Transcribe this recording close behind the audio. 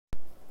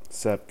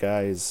What's up,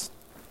 guys,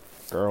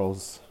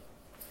 girls,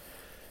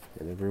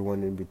 and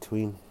everyone in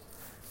between?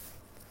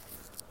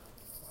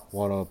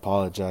 Want to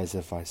apologize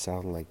if I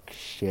sound like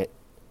shit.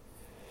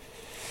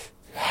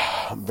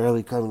 I'm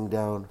barely coming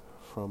down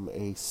from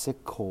a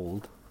sick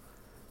cold.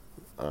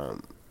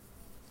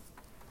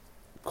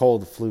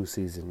 Cold flu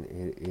season.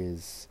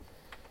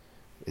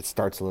 It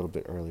starts a little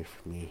bit early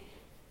for me.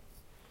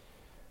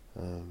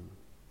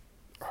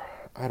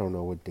 I don't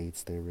know what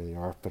dates they really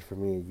are, but for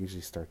me, it usually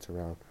starts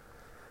around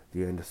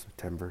the end of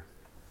September.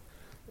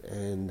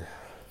 And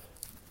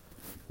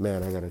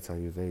man, I gotta tell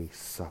you, they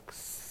suck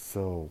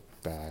so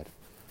bad.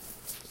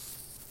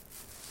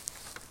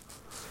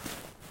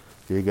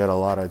 You get a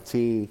lot of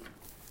tea.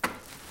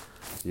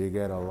 You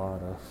get a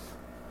lot of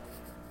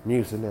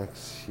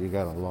Mucinex. You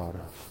get a lot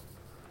of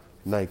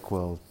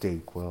NyQuil,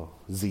 DayQuil,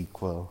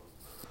 ZQuil,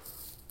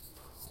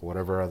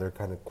 whatever other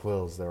kind of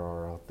quills there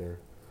are out there.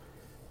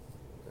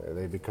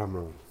 They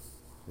become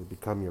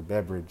your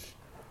beverage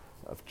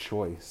of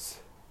choice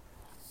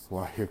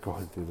while you're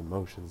going through the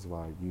motions,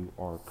 while you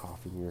are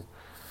coughing your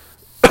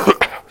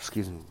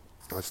excuse me,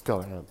 I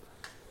still am,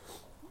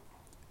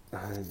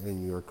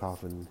 and you're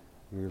coughing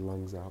your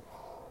lungs out.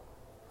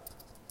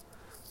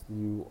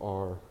 You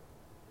are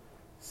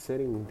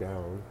sitting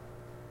down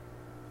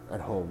at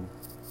home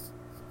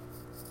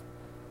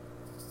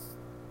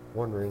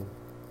wondering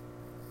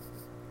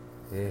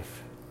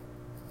if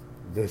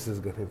this is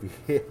gonna be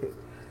it.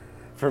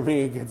 For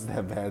me, it gets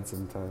that bad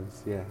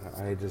sometimes. Yeah,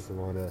 I just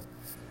want to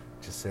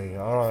just say,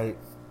 all right,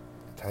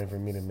 time for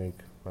me to make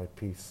my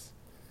peace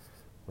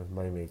with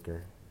my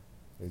maker.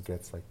 It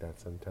gets like that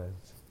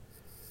sometimes.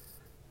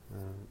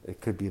 It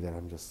could be that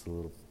I'm just a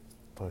little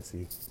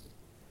pussy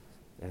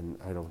and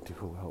I don't do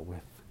well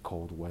with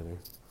cold weather,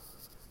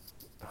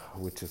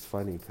 which is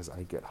funny because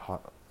I get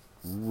hot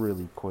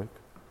really quick.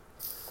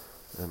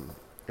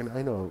 And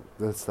I know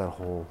that's the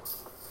whole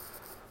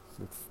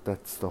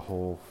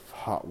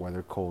hot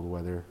weather, cold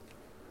weather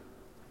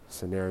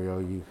scenario.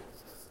 You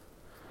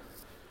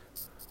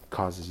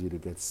causes you to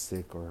get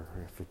sick, or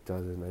if it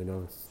doesn't, I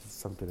know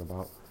something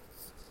about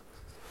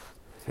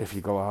if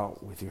you go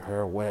out with your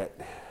hair wet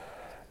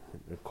in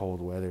the cold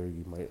weather,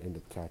 you might end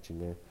up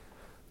catching it.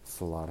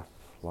 It's a lot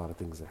of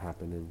things that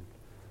happen in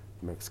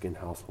Mexican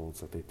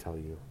households that they tell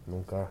you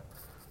nunca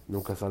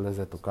sales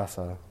de tu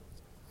casa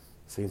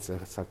sin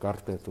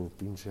sacarte tu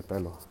pinche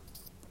pelo.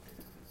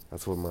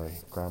 That's what my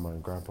grandma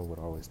and grandpa would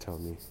always tell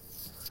me,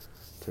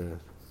 to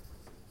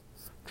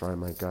dry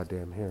my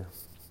goddamn hair.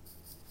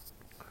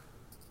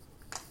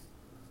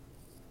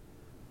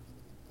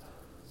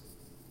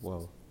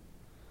 Well,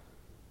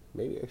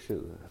 maybe I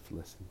should have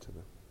listened to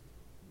them.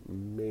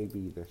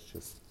 Maybe that's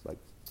just like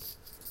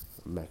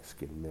a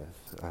Mexican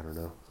myth. I don't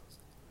know.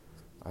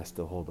 I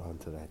still hold on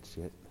to that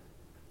shit.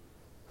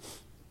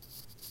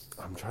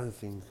 I'm trying to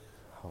think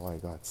how I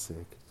got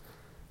sick.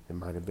 It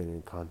might have been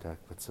in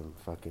contact with some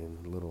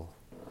little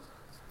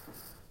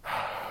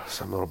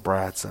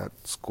brats at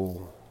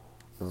school.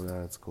 No,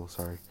 not at school,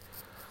 sorry.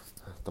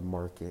 At the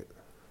market.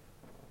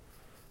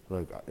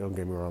 Like, don't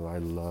get me wrong, I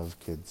love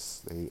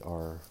kids. They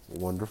are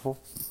wonderful.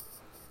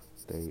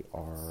 They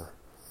are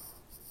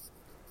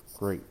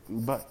great.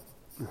 But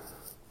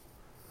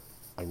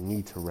I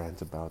need to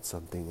rant about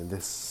something, and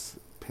this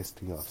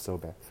pissed me off so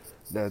bad.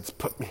 That's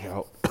put me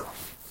out.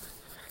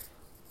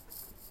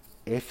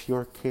 If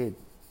your kid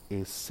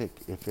is sick,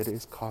 if it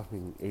is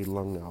coughing a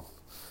lung out,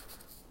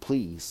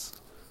 please,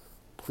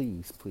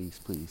 please, please,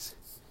 please,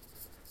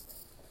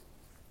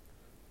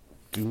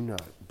 do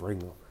not bring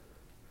them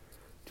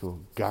to a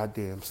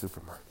goddamn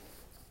supermarket.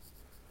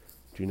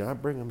 Do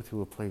not bring them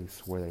to a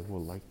place where they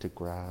will like to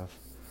grab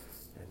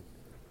and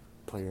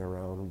play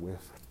around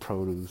with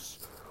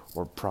produce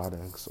or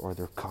products, or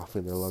they're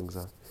coughing their lungs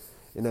out.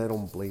 And I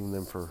don't blame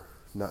them for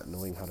not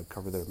knowing how to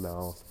cover their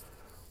mouth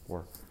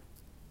or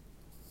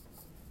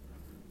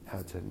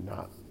how to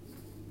not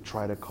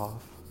try to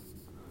cough.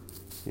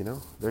 You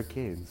know, they're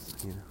kids.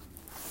 You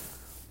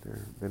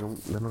know, they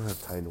don't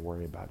have time to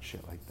worry about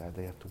shit like that.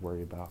 They have to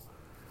worry about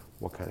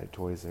what kind of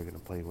toys they're gonna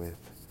play with,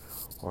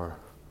 or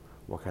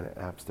what kind of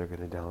apps they're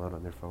gonna download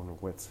on their phone, or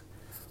what's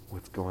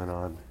going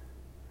on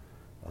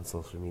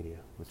social media.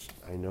 Which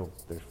I know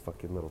there's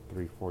fucking little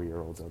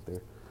 3-4-year-olds out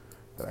there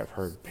that I've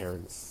heard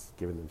parents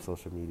giving them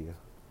social media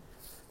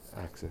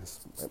access.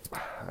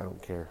 I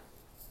don't care.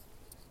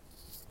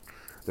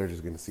 They're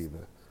just gonna see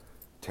the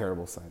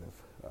terrible side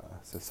of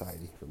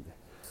society from there.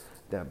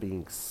 That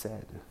being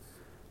said,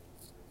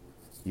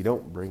 you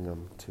don't bring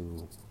them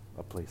to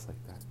a place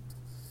like that.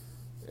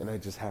 And I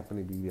just happen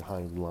to be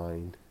behind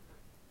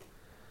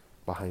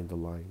the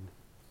line.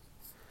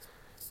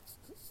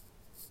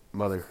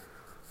 Mother,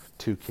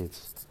 2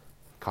 kids,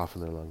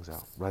 coughing their lungs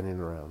out, running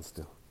around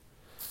still.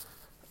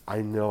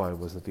 I know I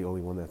wasn't the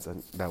only one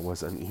that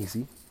was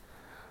uneasy,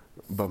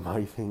 but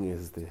my thing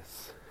is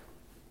this.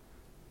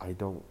 I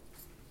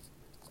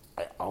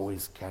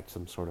always catch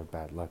some sort of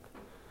bad luck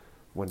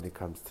when it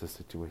comes to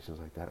situations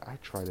like that. I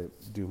try to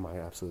do my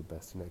absolute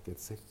best to not get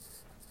sick.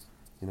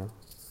 You know?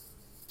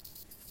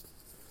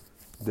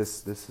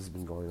 This has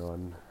been going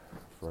on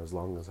for as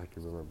long as I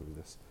can remember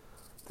this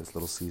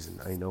little season.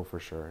 I know for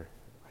sure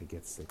I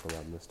get sick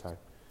around this time.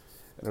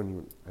 I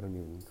don't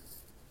even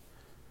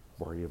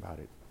worry about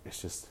it.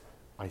 It's just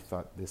I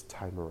thought this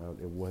time around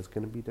it was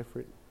going to be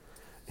different,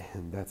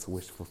 and that's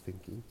wishful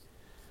thinking.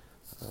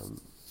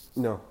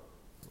 No,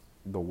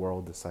 the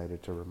world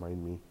decided to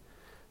remind me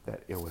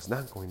that it was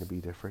not going to be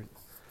different,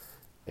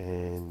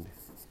 and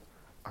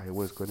I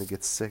was going to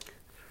get sick.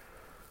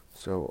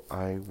 So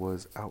I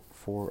was out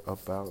for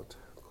about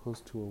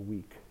close to a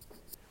week.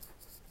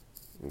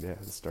 Yeah,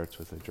 it starts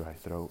with a dry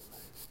throat.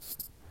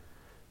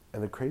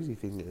 And the crazy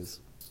thing is,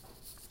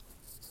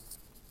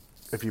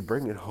 if you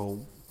bring it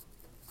home,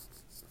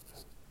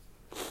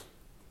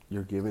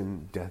 you're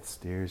given death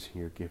stares,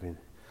 you're given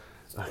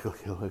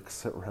ugly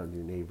looks around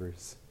your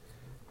neighbors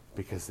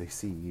because they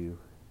see you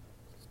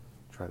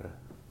try to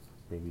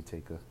maybe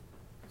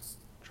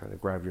try to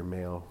grab your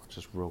mail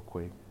just real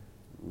quick,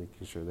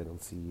 making sure they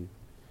don't see you.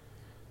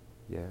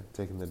 Yeah,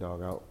 taking the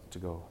dog out to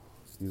go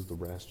use the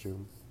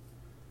restroom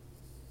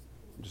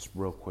just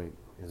real quick,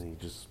 and then you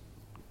just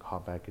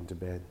hop back into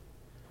bed,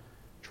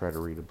 try to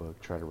read a book,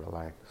 try to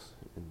relax,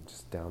 and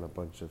just down a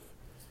bunch of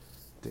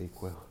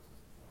Dayquil,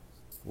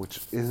 which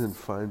isn't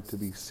fun to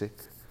be sick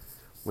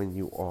when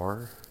you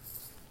are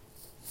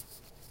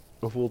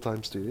a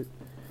full-time student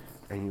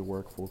and you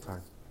work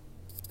full-time.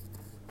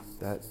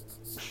 That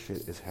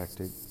shit is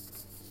hectic.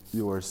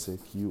 You are sick,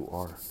 you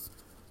are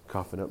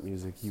coughing up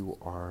music, you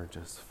are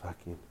just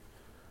fucking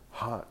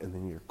hot, and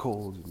then you're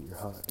cold, and you're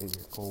hot, and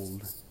you're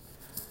cold,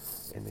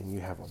 and then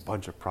you have a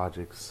bunch of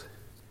projects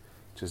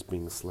just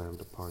being slammed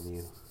upon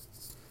you.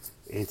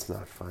 It's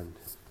not fun,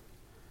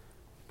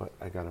 but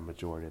I got a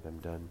majority of them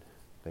done,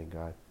 thank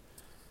God.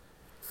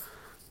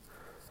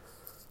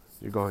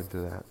 You're going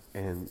through that,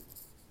 and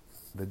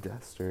the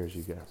death stares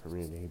you get from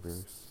your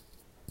neighbors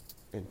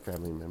and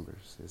family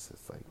members is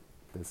just like,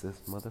 does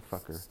this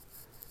motherfucker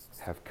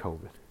have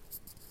COVID?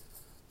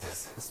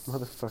 Does this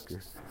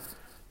motherfucker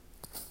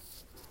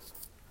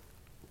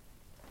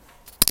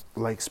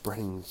like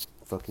spreading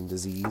fucking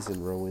disease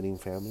and ruining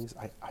families?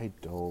 I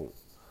don't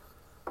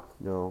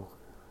know,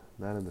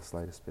 not in the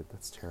slightest bit.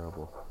 That's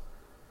terrible,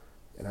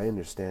 and I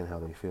understand how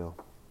they feel.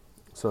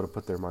 So to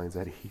put their minds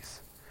at ease,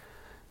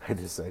 I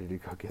decided to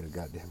go get a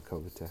goddamn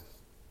COVID test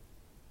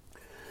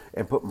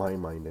and put my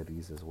mind at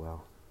ease as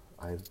well.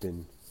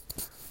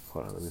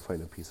 Hold on, let me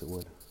find a piece of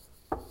wood.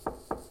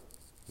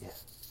 Yeah,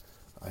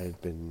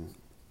 I've been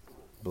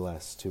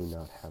blessed to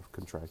not have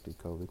contracted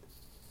COVID.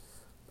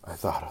 I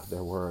thought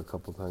there were a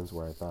couple times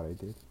where I thought I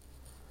did,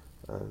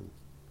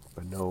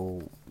 but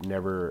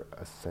never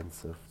a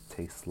sense of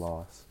taste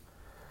loss,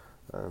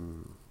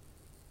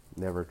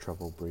 never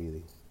trouble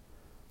breathing.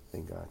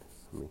 Thank God.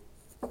 Let me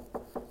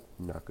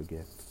knock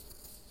again.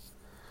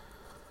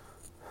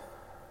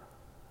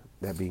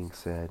 That being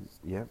said,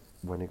 yep,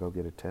 went to go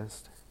get a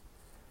test.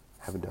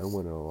 Haven't done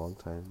one in a long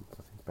time. I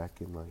think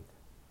back in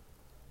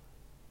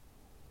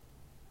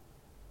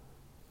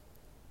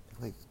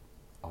like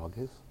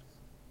August,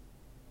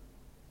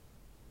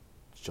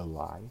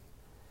 July.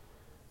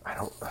 I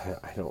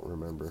don't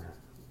remember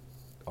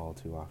all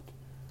too often.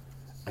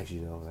 Actually,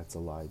 no, that's a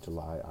lie.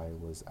 July, I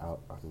was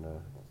out on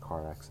a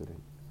car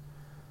accident,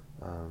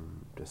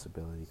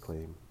 disability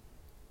claim.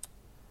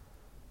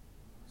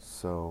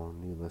 So,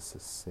 needless to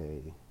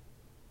say,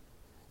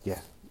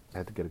 yeah, I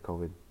had to get a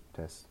COVID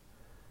test,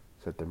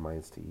 set their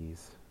minds to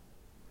ease.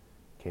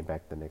 Came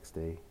back the next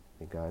day,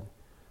 thank God,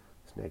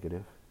 it's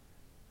negative.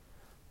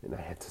 And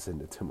I had to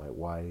send it to my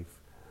wife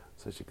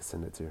so she could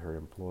send it to her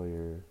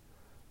employer,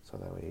 so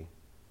that way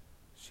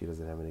she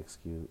doesn't have an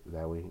excuse.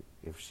 That way,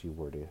 if she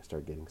were to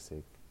start getting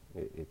sick,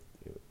 it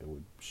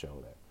would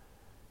show that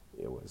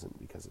it wasn't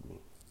because of me.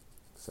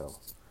 So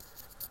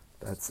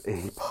that's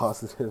a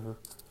positive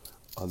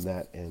on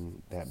that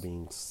end. That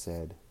being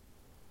said,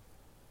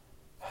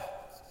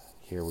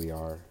 here we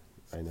are.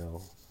 I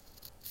know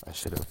I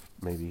should have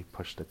maybe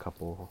pushed a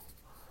couple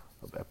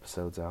of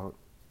episodes out.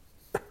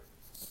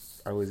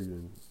 I was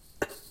even,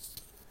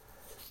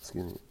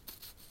 excuse me,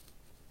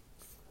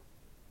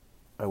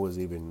 I was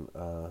even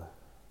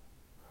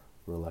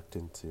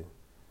reluctant to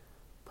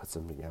put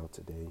something out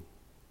today.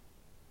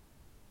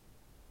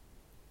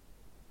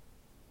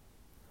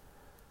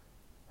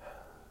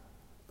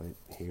 But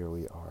here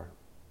we are.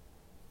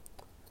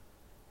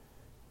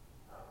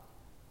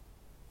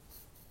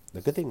 The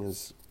good thing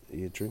is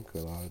you drink a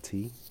lot of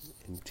tea,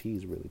 and tea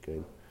is really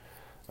good.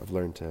 I've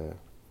learned to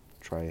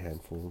try a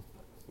handful.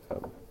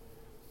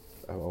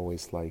 I've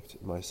always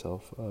liked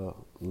myself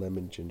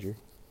lemon ginger,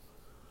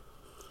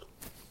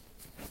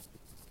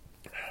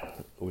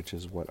 which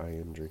is what I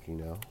am drinking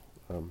now.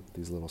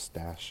 These little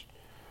stash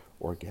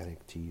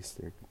organic teas,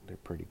 they're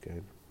pretty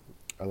good.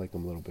 I like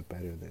them a little bit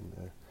better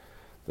than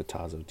the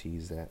Tazo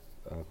teas that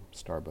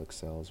Starbucks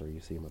sells, or you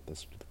see them at the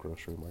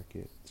grocery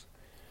markets.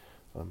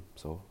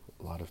 So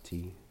a lot of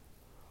tea,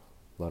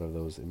 a lot of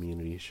those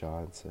immunity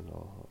shots and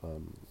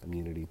all,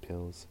 immunity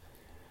pills.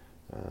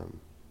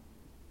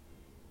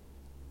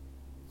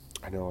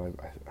 I know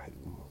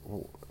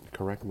well,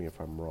 correct me if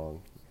I'm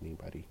wrong,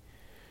 anybody,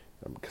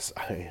 because because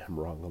I am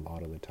wrong a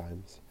lot of the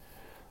times.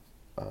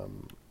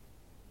 Um,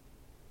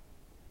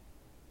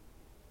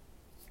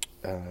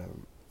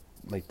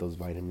 like those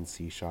vitamin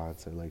C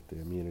shots and like the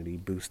immunity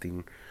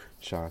boosting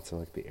shots and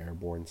like the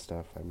airborne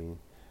stuff. I mean,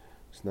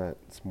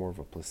 it's more of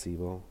a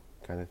placebo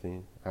kind of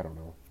thing. I don't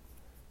know.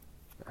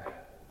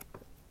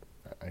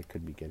 I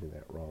could be getting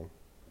that wrong.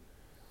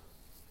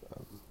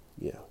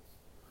 Yeah.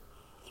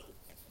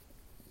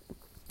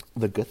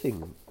 The good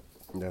thing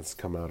that's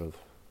come out of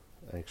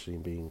actually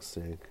being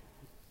sick,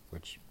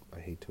 which I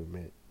hate to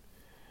admit,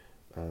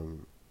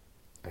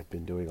 I've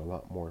been doing a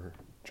lot more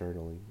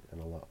journaling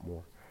and a lot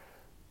more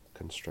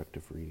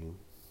constructive reading.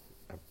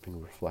 I've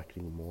been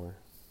reflecting more.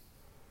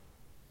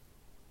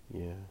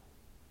 Yeah.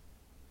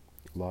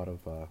 A lot of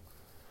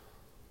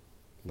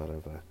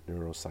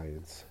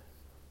neuroscience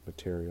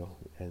material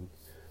and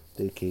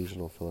the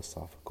occasional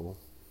philosophical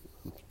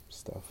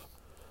stuff.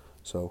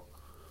 So,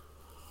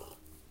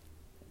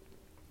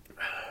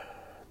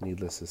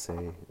 needless to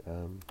say,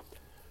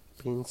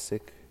 being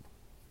sick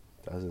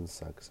doesn't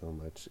suck so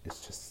much.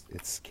 It's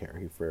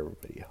scary for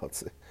everybody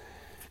else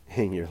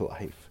in your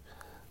life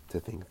to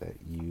think that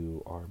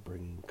you are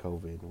bringing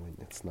COVID when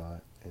it's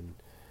not. And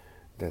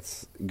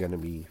this is going to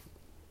be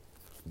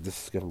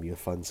a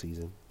fun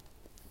season.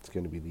 It's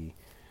going to be the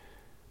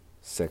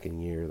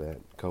second year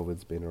that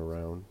COVID's been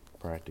around,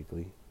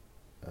 practically,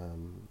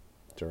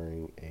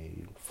 during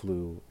a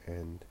flu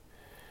and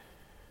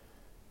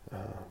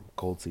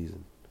cold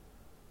season.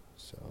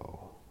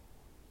 So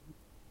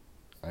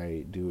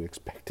I do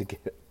expect to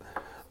get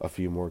a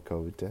few more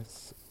COVID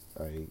tests.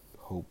 I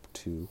hope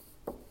to,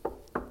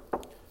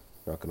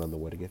 knocking on the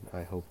wood again,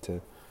 I hope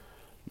to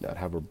not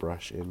have a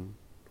brush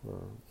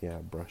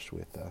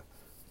with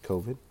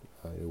COVID.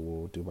 I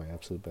will do my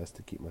absolute best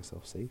to keep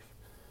myself safe.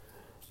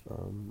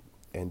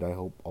 And I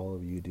hope all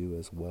of you do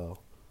as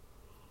well.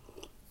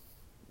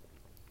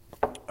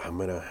 I'm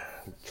gonna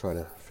try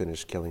to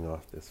finish killing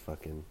off this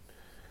fucking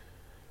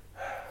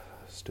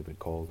stupid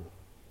cold.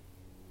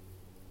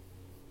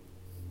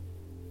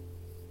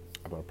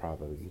 I'm gonna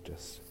probably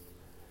just,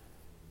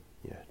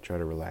 try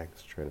to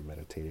relax, try to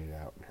meditate it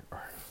out,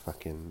 or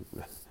fucking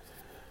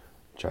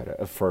try to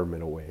affirm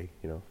it away,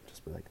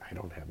 just be like, I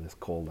don't have this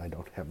cold, I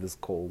don't have this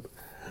cold,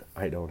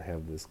 I don't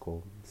have this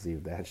cold. See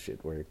if that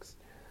shit works.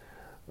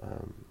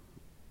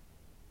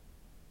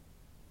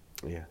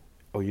 Yeah.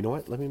 Oh, you know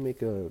what? Let me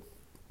make a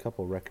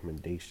couple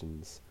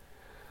recommendations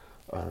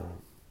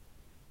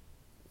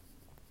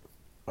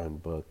on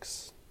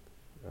books.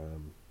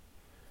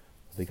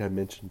 I think I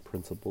mentioned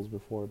Principles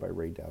before by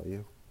Ray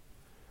Dalio.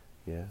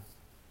 Yeah.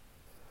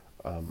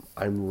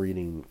 I'm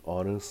reading,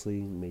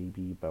 honestly,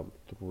 maybe about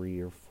 3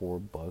 or 4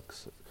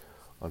 books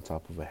on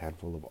top of a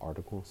handful of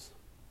articles.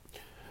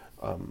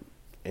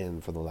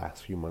 And for the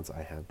last few months,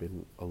 I have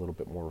been a little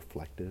bit more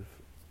reflective.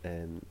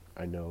 And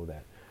I know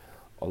that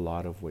a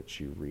lot of what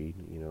you read,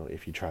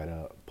 if you try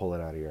to pull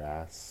it out of your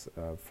ass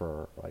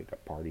for like a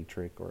party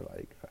trick or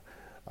like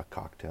a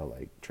cocktail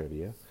like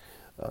trivia,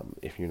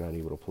 if you're not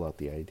able to pull out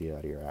the idea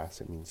out of your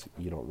ass, it means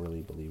you don't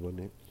really believe in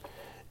it.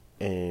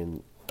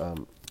 And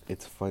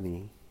it's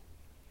funny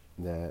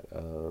that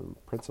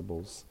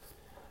Principles,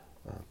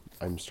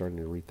 I'm starting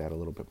to read that a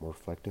little bit more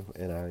reflective,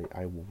 and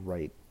I will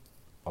write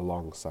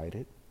alongside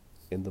it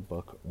in the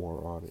book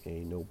or on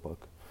a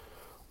notebook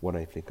when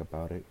I think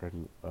about it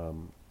and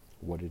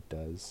what it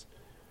does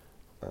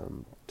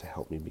to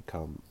help me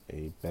become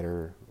a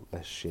better,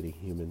 less shitty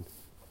human.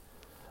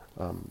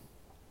 A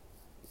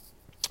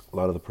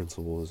lot of the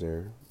principles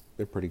they're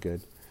pretty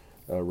good.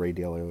 Ray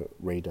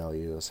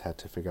Dalio has had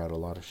to figure out a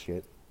lot of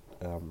shit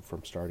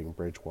from starting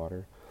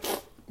Bridgewater,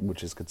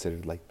 which is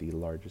considered like the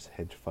largest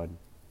hedge fund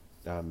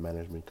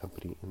management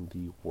company in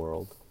the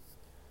world.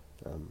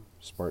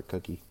 Smart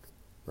cookie,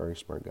 very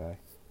smart guy.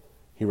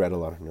 He read a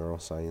lot of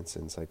neuroscience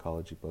and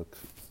psychology books.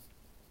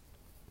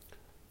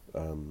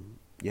 And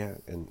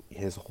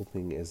his whole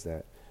thing is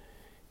that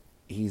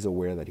he's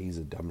aware that he's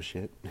a dumb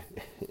shit.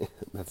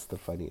 That's the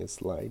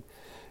funniest line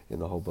in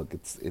the whole book.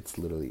 It's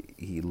literally,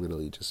 he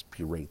literally just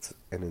berates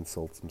and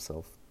insults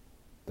himself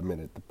the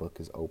minute the book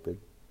is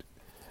opened.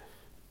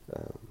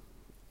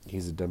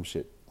 He's a dumb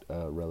shit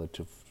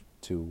relative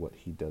to what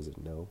he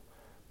doesn't know,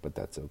 but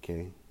that's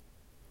okay.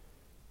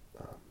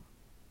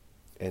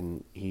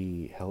 And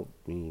he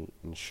helped me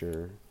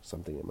ensure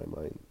something in my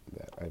mind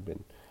that I've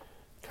been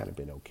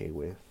okay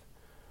with,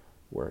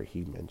 where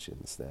he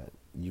mentions that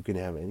you can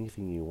have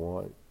anything you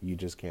want, you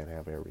just can't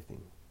have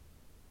everything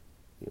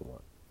you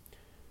want.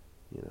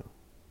 You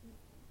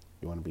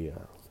want to be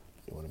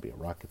a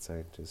rocket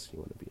scientist, you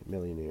want to be a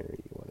millionaire,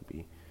 you want to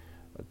be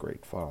a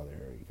great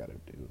father, you got to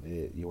do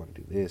this, you want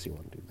to do this, you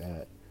want to do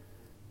that.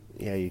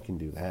 Yeah, you can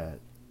do that.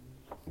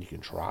 You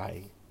can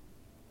try.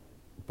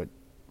 But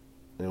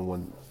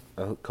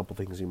a couple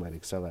things you might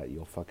excel at,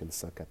 you'll fucking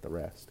suck at the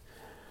rest.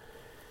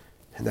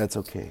 And that's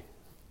okay.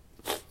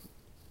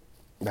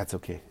 That's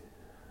okay.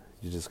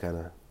 You just kind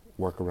of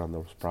work around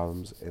those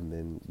problems, and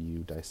then you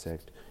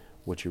dissect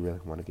what you really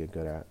want to get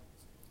good at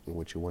and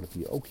what you want to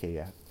be okay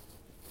at,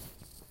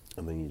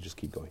 and then you just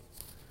keep going.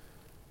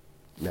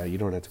 Now, you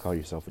don't have to call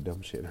yourself a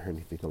dumb shit or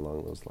anything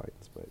along those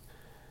lines, but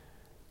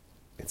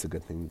it's a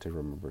good thing to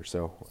remember.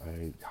 So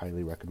I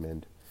highly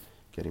recommend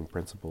getting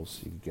Principles.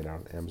 You can get it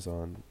on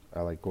Amazon.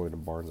 I like going to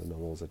Barnes and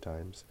Nobles at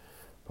times,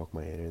 poke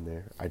my head in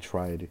there. I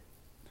tried.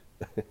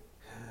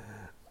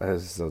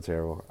 This is so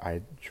terrible.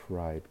 I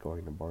tried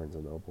going to Barnes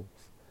and Nobles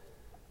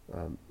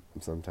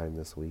sometime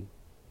this week,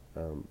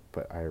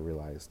 but I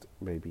realized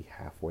maybe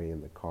halfway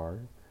in the car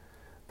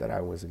that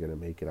I wasn't gonna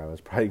make it. I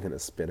was probably gonna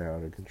spin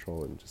out of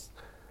control and just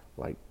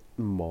like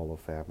maul a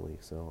family.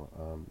 So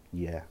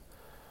yeah,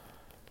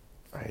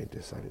 I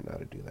decided not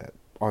to do that.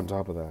 On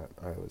top of that,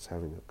 I was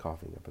having a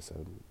coughing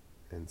episode,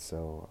 and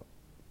so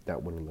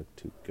that wouldn't look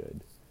too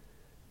good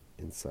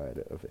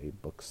inside of a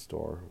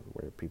bookstore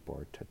where people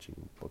are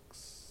touching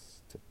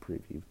books to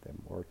preview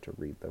them or to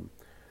read them.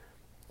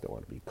 Don't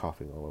want to be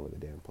coughing all over the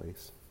damn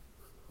place.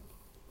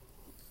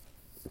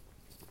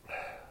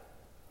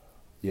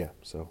 Yeah,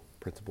 so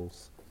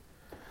Principles.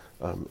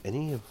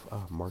 Any of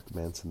Mark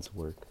Manson's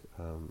work,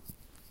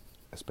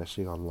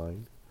 especially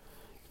online,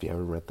 if you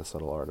haven't read The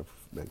Subtle Art of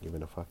Not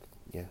Giving a Fuck,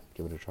 yeah,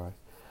 give it a try.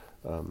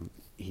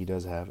 He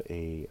does have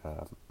a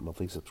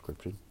monthly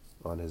subscription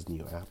on his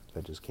new app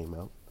that just came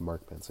out, the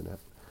Mark Manson app.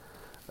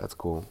 That's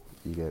cool.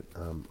 You get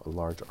a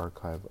large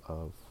archive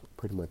of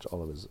pretty much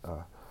all of his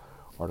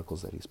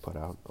articles that he's put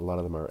out. A lot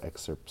of them are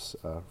excerpts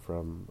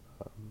from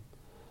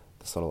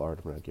The Subtle Art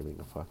of Not Giving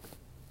a Fuck.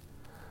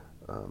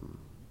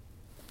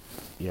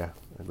 Yeah,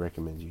 I'd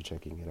recommend you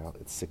checking it out.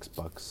 It's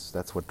 $6.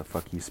 That's what the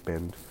fuck you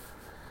spend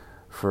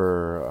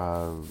for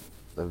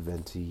a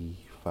venti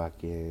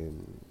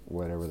fucking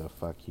whatever the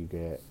fuck you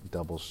get,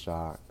 double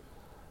shot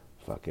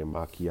fucking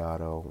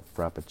macchiato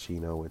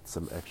frappuccino with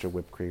some extra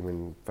whipped cream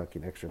and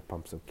fucking extra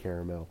pumps of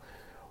caramel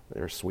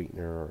or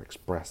sweetener or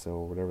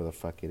espresso, whatever the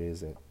fuck it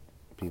is that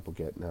people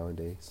get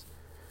nowadays.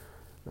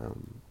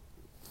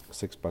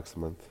 $6 a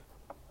month,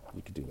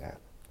 you could do that.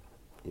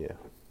 Yeah.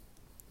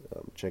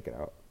 Check it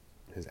out,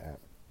 his app,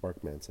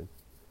 Mark Manson.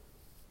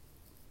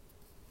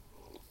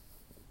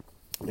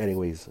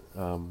 Anyways,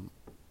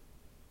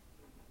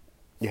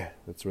 yeah,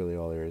 that's really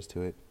all there is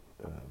to it.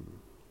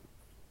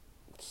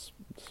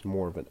 It's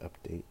more of an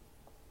update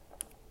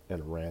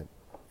and a rant.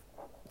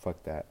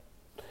 Fuck that.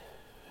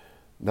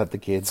 Not the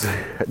kids.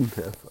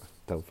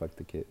 Don't fuck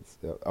the kids.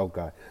 Oh,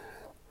 God.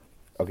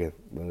 Okay,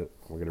 we're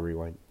going to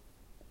rewind.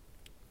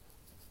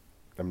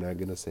 I'm not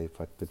going to say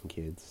fuck them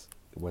kids.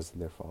 It wasn't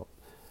their fault.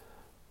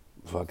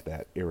 Fuck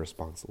that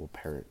irresponsible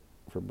parent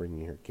for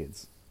bringing her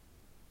kids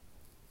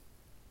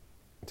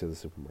to the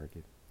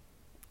supermarket.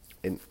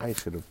 And I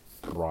should have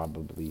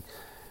probably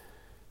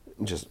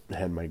just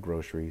had my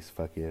groceries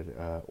fucking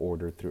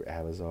ordered through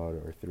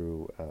Amazon or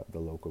through the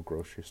local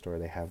grocery store.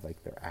 They have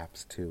like their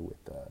apps too with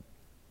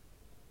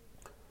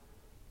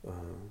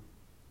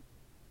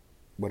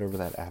whatever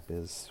that app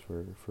is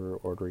for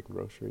ordering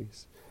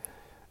groceries.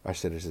 I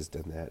should have just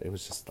done that. It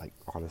was just like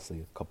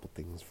honestly a couple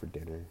things for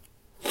dinner.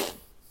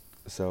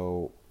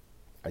 So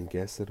I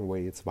guess in a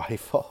way it's my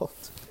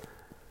fault.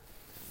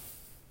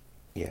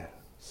 Yeah,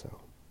 so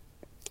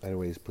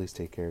anyways, please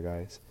take care,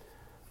 guys.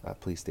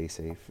 Please stay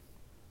safe.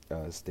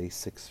 Stay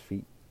 6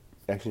 feet.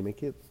 Actually,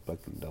 make it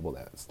fucking double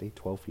that. Stay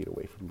 12 feet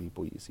away from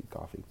people you see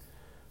coughing.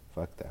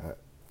 Fuck that.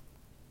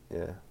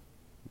 Yeah.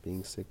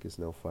 Being sick is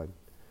no fun.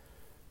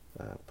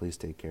 Please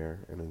take care.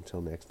 And until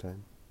next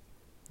time,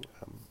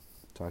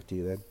 talk to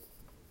you then.